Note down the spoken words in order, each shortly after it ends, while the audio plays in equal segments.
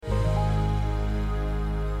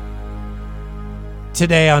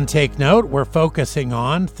Today on Take Note, we're focusing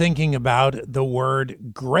on thinking about the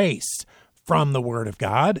word grace from the Word of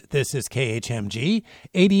God. This is KHMG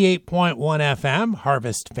 88.1 FM,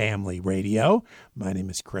 Harvest Family Radio. My name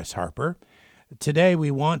is Chris Harper. Today we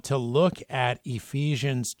want to look at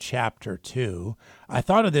Ephesians chapter 2. I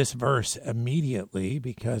thought of this verse immediately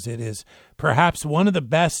because it is perhaps one of the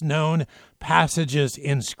best known passages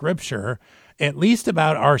in Scripture, at least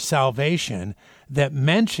about our salvation, that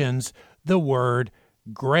mentions the word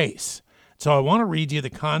grace. So I want to read you the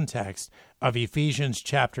context of Ephesians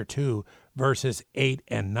chapter 2, verses 8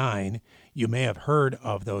 and 9. You may have heard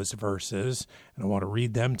of those verses, and I want to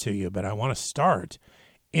read them to you, but I want to start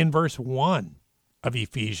in verse 1 of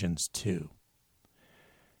Ephesians 2.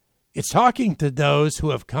 It's talking to those who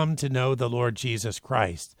have come to know the Lord Jesus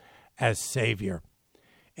Christ as Savior.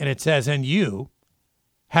 And it says, "And you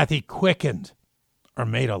hath he quickened," or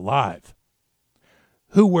made alive,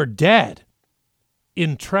 "who were dead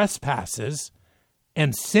in trespasses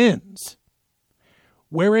and sins,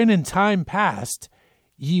 wherein in time past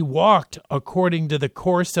ye walked according to the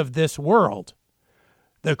course of this world,"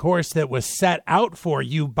 the course that was set out for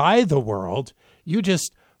you by the world. You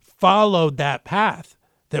just followed that path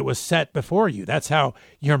that was set before you. That's how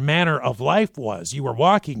your manner of life was. You were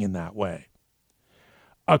walking in that way.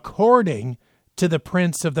 "According to the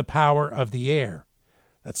prince of the power of the air."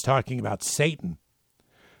 That's talking about Satan.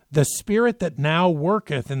 "The spirit that now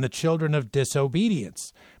worketh in the children of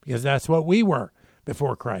disobedience," because that's what we were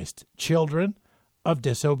before Christ, children of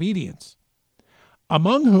disobedience.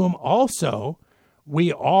 "Among whom also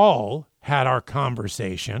we all had our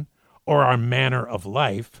conversation," or our manner of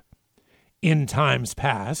life, "in times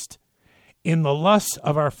past, in the lusts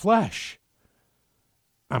of our flesh."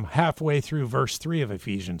 I'm halfway through verse 3 of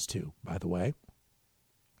Ephesians 2, by the way.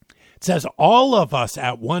 It says, all of us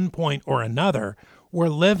at one point or another were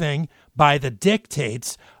living by the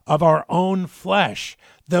dictates of our own flesh.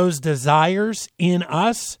 Those desires in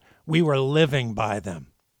us, we were living by them,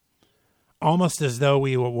 almost as though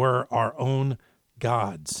we were our own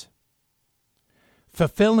gods.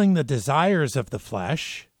 "Fulfilling the desires of the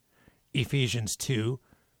flesh," Ephesians 2,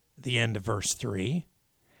 the end of verse 3,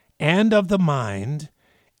 "and of the mind,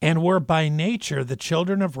 and were by nature the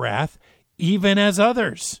children of wrath, even as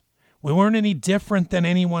others." We weren't any different than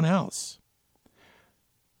anyone else.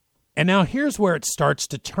 And now here's where it starts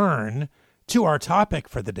to turn to our topic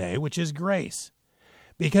for the day, which is grace.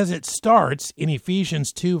 Because it starts in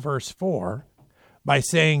Ephesians 2, verse 4, by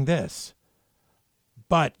saying this,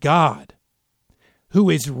 "But God, who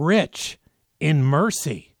is rich in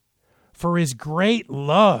mercy, for his great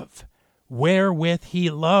love wherewith he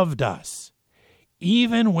loved us,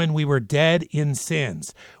 even when we were dead in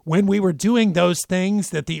sins," when we were doing those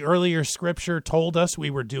things that the earlier scripture told us we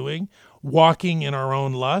were doing, walking in our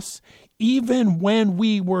own lusts, even when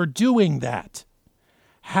we were doing that,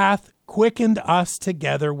 "hath quickened us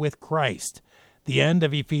together with Christ," the end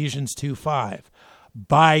of Ephesians 2:5.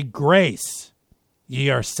 "By grace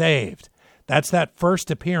ye are saved." That's that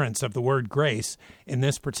first appearance of the word grace in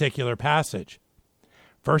this particular passage.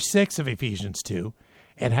 Verse 6 of Ephesians 2,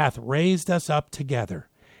 "and hath raised us up together,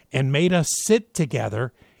 and made us sit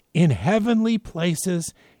together in heavenly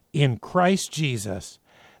places in Christ Jesus,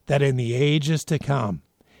 that in the ages to come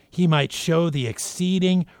he might show the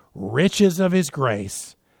exceeding riches of his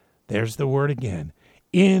grace," there's the word again,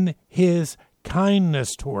 "in his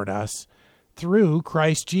kindness toward us through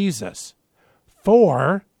Christ Jesus.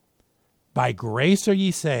 For by grace are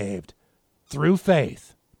ye saved, through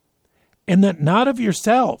faith, and that not of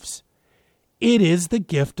yourselves. It is the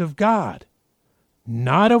gift of God,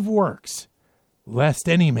 not of works, lest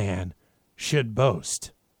any man should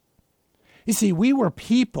boast." You see, we were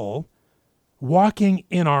people walking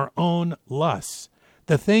in our own lusts.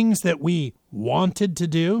 The things that we wanted to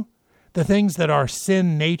do, the things that our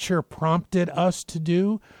sin nature prompted us to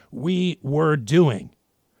do, we were doing.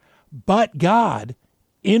 But God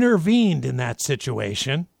intervened in that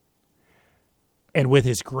situation, and with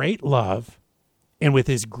his great love and with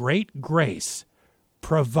his great grace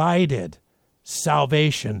provided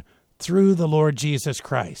salvation through the Lord Jesus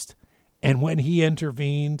Christ. And when he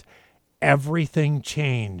intervened, everything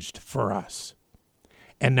changed for us.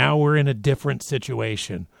 And now we're in a different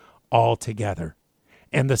situation altogether.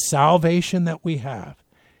 And the salvation that we have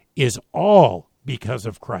is all because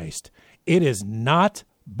of Christ. It is not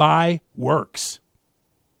by works.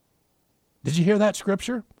 Did you hear that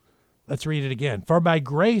scripture? Let's read it again. "For by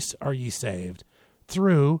grace are ye saved,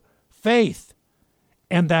 through faith,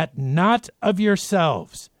 and that not of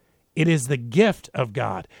yourselves. It is the gift of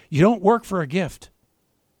God." You don't work for a gift.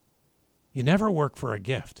 You never work for a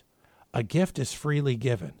gift. A gift is freely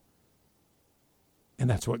given. And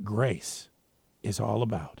that's what grace is all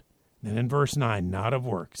about. And in verse 9, not of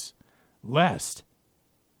works, lest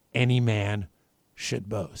any man should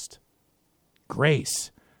boast. Grace,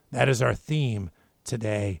 that is our theme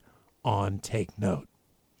today on Take Note.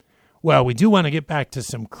 Well, we do want to get back to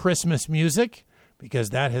some Christmas music because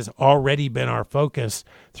that has already been our focus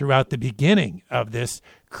throughout the beginning of this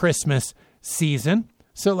Christmas season.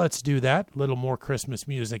 So let's do that. A little more Christmas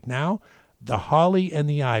music now. The Holly and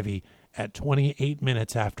the Ivy at 28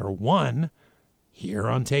 minutes after 1 here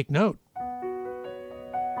on Take Note.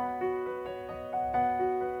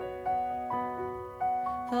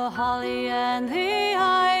 The holly and the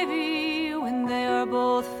ivy, when they are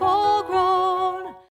both